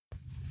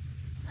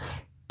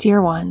Dear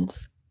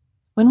ones,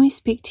 when we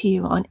speak to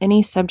you on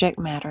any subject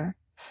matter,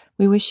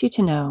 we wish you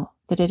to know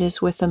that it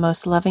is with the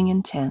most loving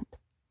intent.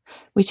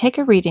 We take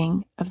a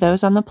reading of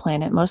those on the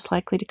planet most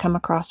likely to come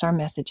across our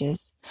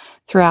messages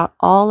throughout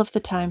all of the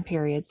time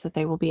periods that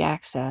they will be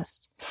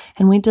accessed,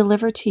 and we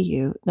deliver to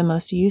you the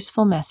most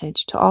useful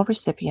message to all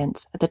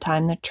recipients at the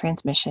time the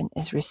transmission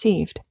is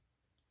received.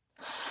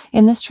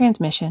 In this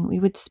transmission, we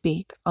would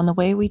speak on the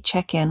way we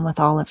check in with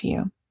all of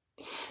you.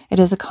 It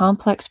is a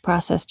complex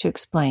process to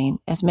explain,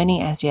 as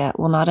many as yet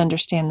will not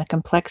understand the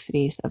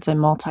complexities of the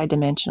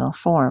multidimensional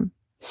form.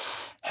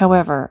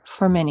 However,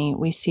 for many,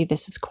 we see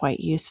this as quite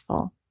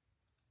useful.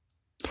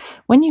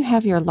 When you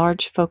have your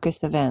large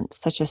focus events,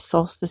 such as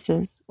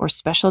solstices or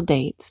special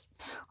dates,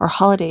 or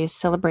holidays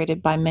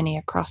celebrated by many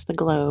across the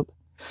globe,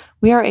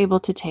 we are able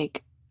to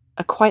take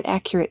a quite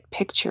accurate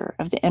picture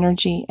of the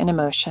energy and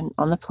emotion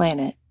on the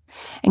planet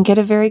and get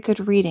a very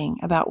good reading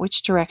about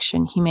which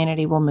direction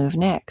humanity will move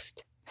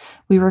next.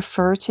 We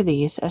refer to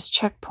these as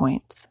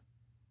checkpoints.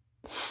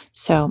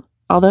 So,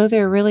 although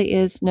there really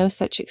is no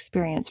such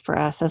experience for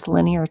us as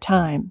linear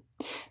time,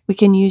 we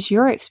can use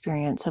your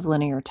experience of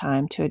linear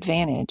time to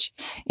advantage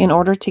in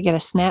order to get a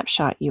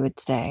snapshot, you would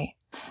say,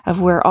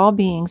 of where all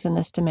beings in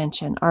this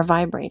dimension are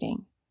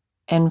vibrating.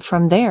 And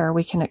from there,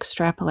 we can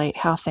extrapolate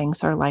how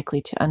things are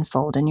likely to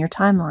unfold in your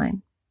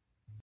timeline.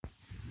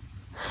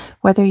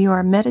 Whether you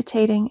are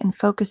meditating and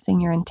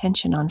focusing your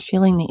intention on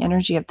feeling the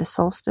energy of the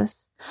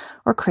solstice,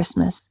 or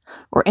Christmas,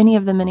 or any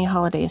of the many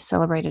holidays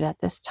celebrated at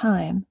this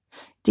time,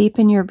 deep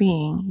in your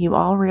being, you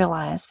all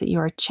realize that you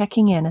are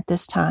checking in at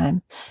this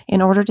time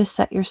in order to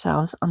set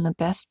yourselves on the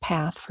best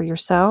path for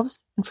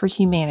yourselves and for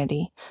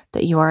humanity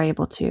that you are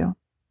able to.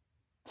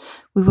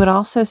 We would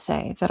also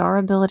say that our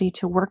ability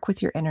to work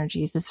with your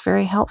energies is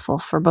very helpful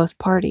for both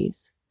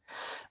parties.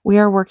 We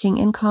are working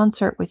in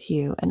concert with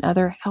you and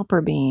other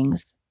helper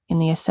beings in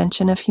the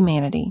ascension of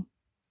humanity,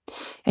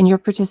 and your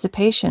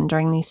participation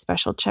during these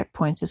special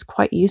checkpoints is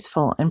quite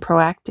useful and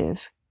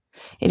proactive.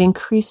 It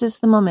increases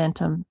the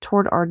momentum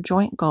toward our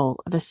joint goal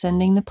of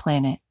ascending the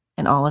planet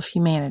and all of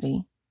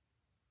humanity.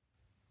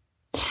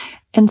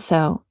 And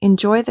so,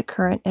 enjoy the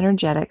current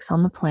energetics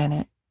on the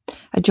planet.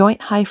 A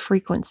joint high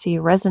frequency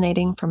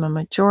resonating from a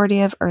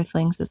majority of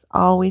earthlings is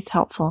always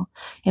helpful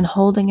in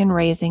holding and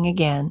raising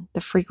again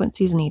the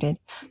frequencies needed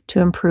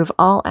to improve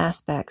all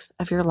aspects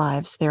of your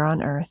lives there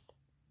on Earth.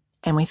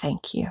 And we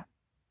thank you.